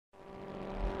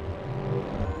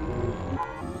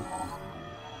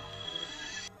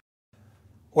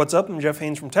What's up, I'm Jeff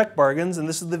Haynes from Tech Bargains, and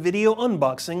this is the video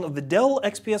unboxing of the Dell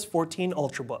XPS 14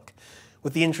 Ultrabook.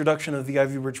 With the introduction of the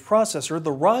Ivy Bridge processor,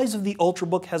 the rise of the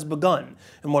Ultrabook has begun,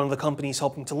 and one of the companies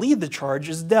helping to lead the charge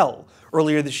is Dell.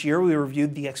 Earlier this year, we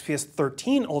reviewed the XPS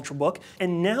 13 Ultrabook,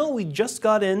 and now we just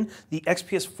got in the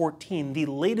XPS 14, the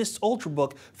latest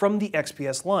Ultrabook from the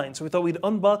XPS line. So we thought we'd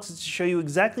unbox it to show you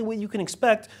exactly what you can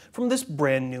expect from this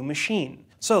brand new machine.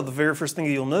 So the very first thing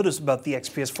that you'll notice about the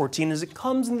XPS 14 is it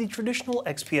comes in the traditional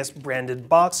XPS branded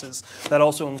boxes. That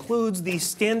also includes the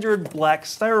standard black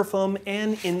styrofoam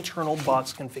and internal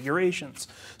box configurations.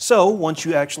 So once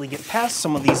you actually get past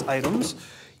some of these items,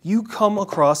 you come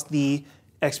across the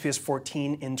XPS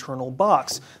 14 internal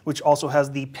box, which also has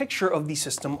the picture of the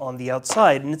system on the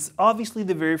outside, and it's obviously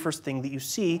the very first thing that you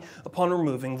see upon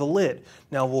removing the lid.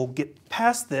 Now we'll get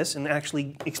past this and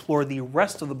actually explore the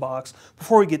rest of the box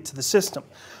before we get to the system.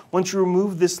 Once you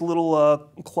remove this little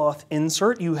cloth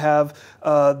insert, you have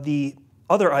the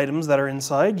other items that are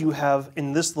inside. You have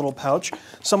in this little pouch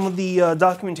some of the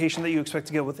documentation that you expect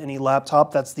to get with any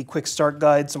laptop. That's the quick start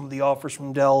guide, some of the offers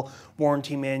from Dell,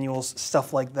 warranty manuals,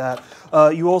 stuff like that.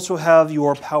 You also have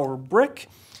your power brick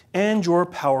and your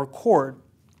power cord.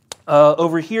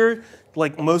 Over here,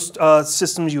 like most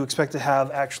systems, you expect to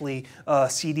have actually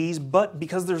CDs, but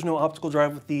because there's no optical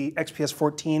drive with the XPS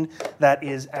 14, that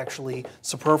is actually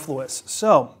superfluous.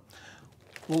 So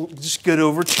we'll just get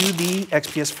over to the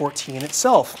XPS 14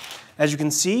 itself. As you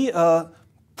can see,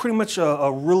 pretty much a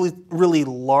really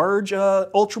large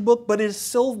Ultrabook, but it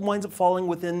still winds up falling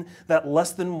within that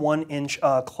less than 1 inch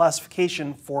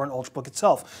classification for an Ultrabook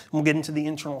itself. And we'll get into the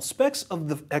internal specs of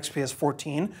the XPS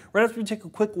 14 right after we take a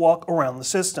quick walk around the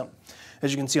system.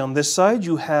 As you can see on this side,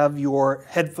 you have your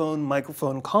headphone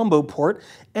microphone combo port,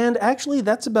 and actually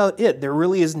that's about it. There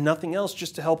really is nothing else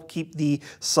just to help keep the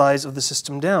size of the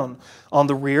system down. On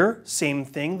the rear, same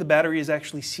thing. The battery is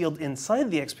actually sealed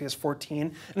inside the XPS 14,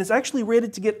 and it's actually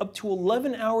rated to get up to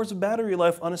 11 hours of battery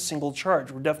life on a single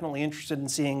charge. We're definitely interested in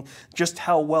seeing just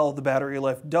how well the battery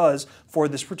life does for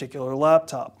this particular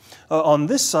laptop. On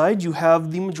this side, you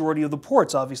have the majority of the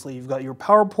ports. Obviously, you've got your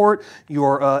power port,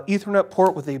 your Ethernet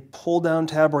port with a pull-down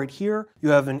tab right here. You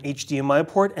have an HDMI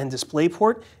port and display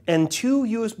port, and 2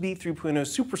 USB 3.0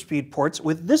 super speed ports,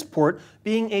 with this port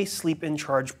being a sleep and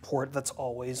charge port that's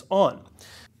always on.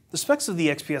 The specs of the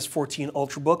XPS 14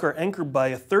 Ultrabook are anchored by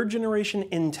a 3rd generation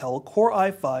Intel Core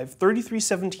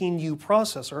i5-3317U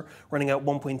processor running at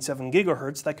 1.7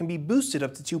 GHz that can be boosted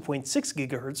up to 2.6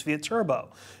 GHz via turbo.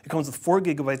 It comes with 4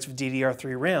 GB of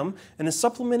DDR3 RAM and is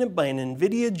supplemented by an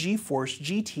NVIDIA GeForce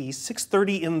GT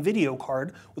 630M video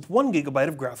card with 1 GB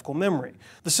of graphical memory.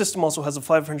 The system also has a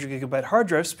 500 GB hard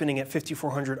drive spinning at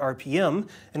 5400 RPM,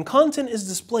 and content is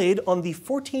displayed on the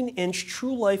 14-inch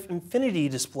True Life Infinity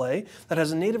display that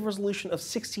has a native resolution of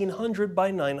 1600 by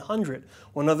 900.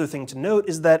 One other thing to note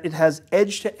is that it has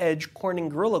edge-to-edge Corning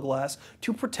Gorilla Glass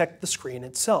to protect the screen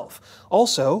itself.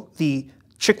 Also, the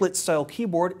chiclet style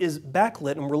keyboard is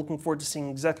backlit, and we're looking forward to seeing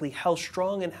exactly how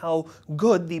strong and how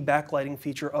good the backlighting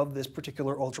feature of this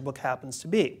particular Ultrabook happens to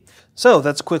be. So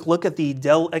that's a quick look at the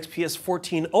Dell XPS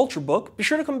 14 Ultrabook. Be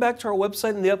sure to come back to our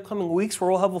website in the upcoming weeks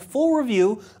where we'll have a full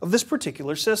review of this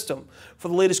particular system. For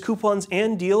the latest coupons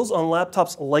and deals on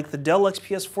laptops like the Dell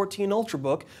XPS 14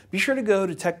 Ultrabook, be sure to go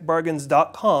to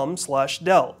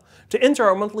techbargains.com/Dell. To enter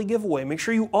our monthly giveaway, make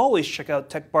sure you always check out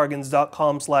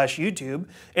techbargains.com/YouTube,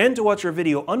 and to watch our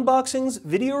video unboxings,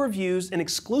 video reviews, and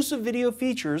exclusive video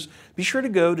features, be sure to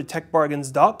go to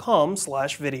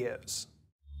techbargains.com/videos.